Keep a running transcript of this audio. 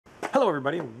Hello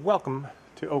everybody, welcome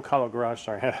to Oak Hollow Garage.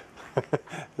 Sorry, I had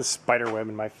the spider web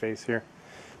in my face here.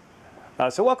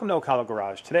 So welcome to Oak Hollow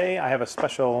Garage. Today I have a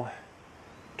special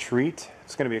treat.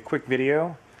 It's going to be a quick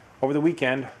video. Over the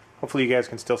weekend, hopefully you guys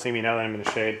can still see me now that I'm in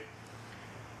the shade.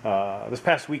 This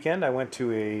past weekend I went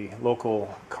to a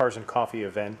local Cars and Coffee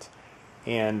event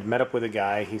and met up with a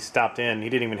guy. He stopped in, he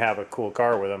didn't even have a cool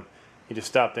car with him. He just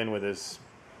stopped in with his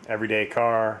everyday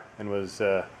car and was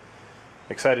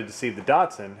excited to see the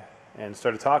Datsun and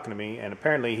started talking to me. And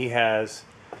apparently he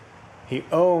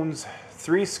owns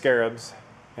 3 Scarabs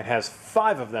and has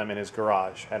 5 of them in his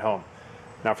garage at home.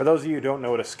 Now for those of you who don't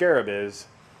know what a Scarab is,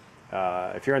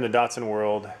 if you're in the Datsun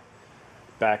world,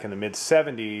 back in the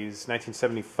mid-70s,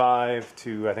 1975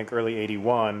 to I think early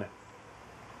 81,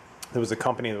 there was a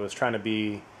company that was trying to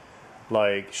be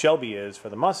like Shelby is for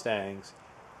the Mustangs,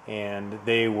 and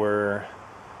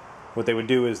what they would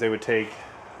do is they would take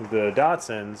the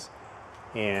Datsuns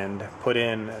and put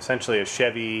in essentially a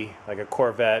Chevy, like a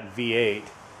Corvette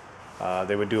V8.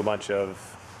 They would do a bunch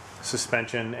of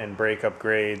suspension and brake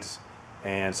upgrades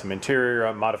and some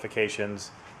interior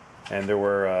modifications, and there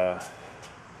were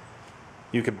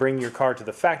you could bring your car to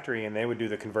the factory and they would do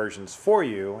the conversions for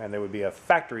you, and there would be a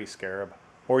factory Scarab,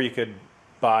 or you could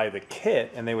buy the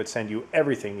kit and they would send you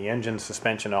everything, the engine,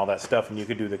 suspension, all that stuff, and you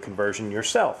could do the conversion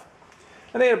yourself.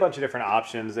 And they had a bunch of different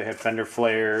options. They had fender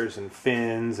flares and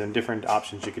fins and different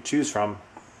options you could choose from.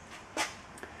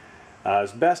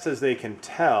 As best as they can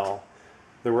tell,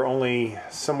 there were only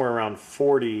somewhere around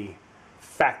 40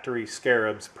 factory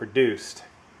Scarabs produced.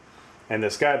 And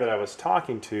this guy that I was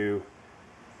talking to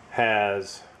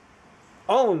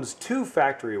owns 2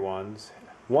 factory ones,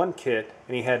 1 kit,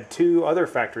 and he had 2 other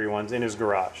factory ones in his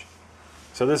garage.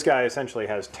 So this guy essentially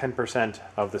has 10%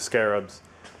 of the Scarabs,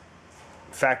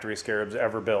 factory Scarabs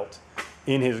ever built,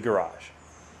 in his garage.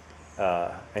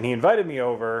 And he invited me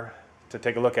over to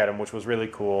take a look at them, which was really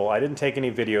cool. I didn't take any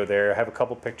video there. I have a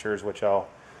couple pictures which I'll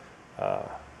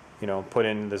put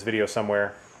in this video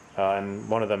somewhere, and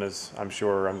one of them is, I'm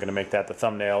sure I'm going to make that the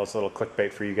thumbnail. It's a little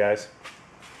clickbait for you guys.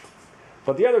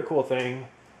 But the other cool thing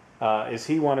is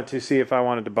he wanted to see if I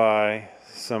wanted to buy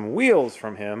some wheels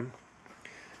from him.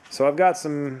 So I've got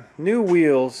some new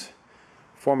wheels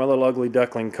for my little ugly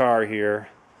duckling car here,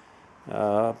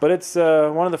 but it's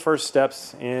one of the first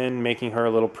steps in making her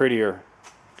a little prettier.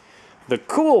 The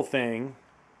cool thing,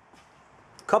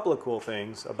 a couple of cool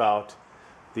things about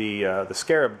the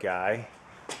Scarab guy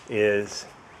is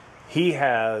he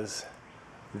has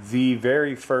the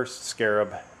very first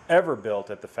Scarab ever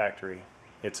built at the factory.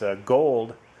 It's a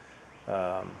gold,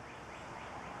 not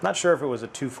sure if it was a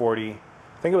 240, I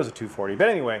think it was a 240, but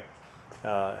anyway,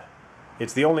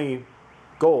 it's the only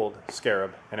gold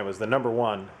Scarab, and it was the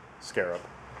 #1 Scarab.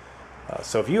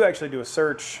 So if you actually do a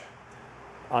search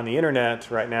on the internet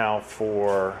right now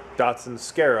for Datsun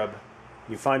Scarab,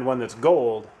 you find one that's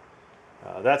gold.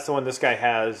 That's the one this guy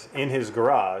has in his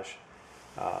garage.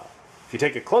 If you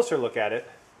take a closer look at it,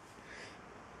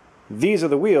 these are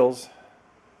the wheels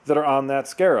that are on that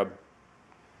Scarab.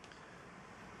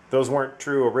 Those weren't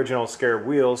true original Scarab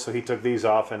wheels, so he took these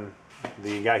off, and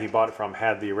the guy he bought it from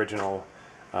had the original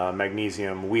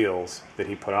magnesium wheels that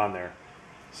he put on there.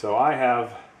 So I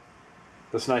have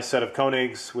this nice set of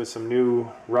Koenigs with some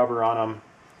new rubber on them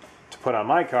to put on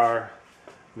my car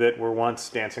that were once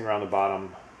dancing around the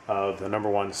bottom of the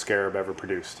 #1 Scarab ever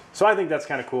produced. So I think that's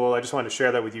kind of cool. I just wanted to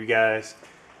share that with you guys.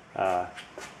 Yeah,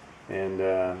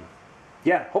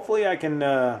 hopefully I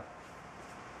can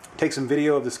take some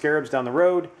video of the Scarabs down the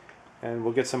road, and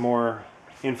we'll get some more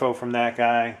info from that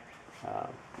guy.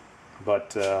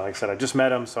 But like I said, I just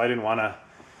met him, so I didn't want to,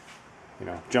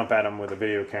 jump at him with a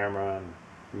video camera and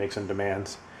make some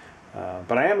demands.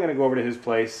 But I am going to go over to his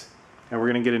place, and we're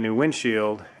going to get a new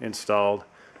windshield installed,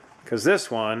 because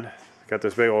this one got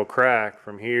this big old crack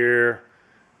from here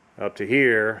up to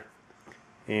here,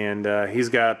 and he's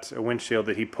got a windshield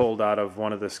that he pulled out of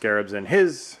one of the Scarabs in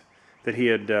his that he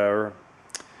had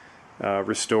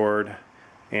restored.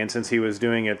 And since he was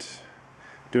doing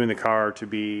the car to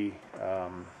be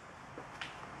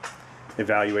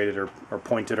evaluated or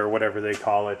pointed or whatever they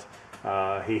call it,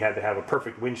 he had to have a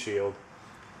perfect windshield.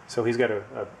 So he's got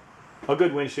a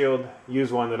good windshield,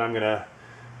 used one that I'm going to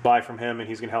buy from him, and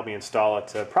he's going to help me install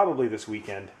it probably this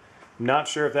weekend. I'm not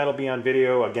sure if that'll be on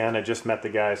video. Again, I just met the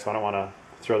guy, so I don't want to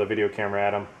throw the video camera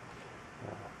at him.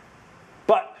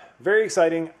 But very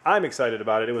exciting. I'm excited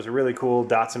about it. It was a really cool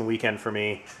Datsun weekend for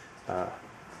me. And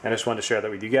I just wanted to share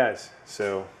that with you guys.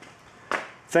 So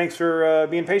thanks for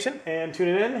being patient and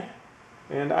tuning in,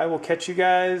 and I will catch you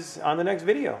guys on the next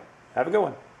video. Have a good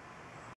one.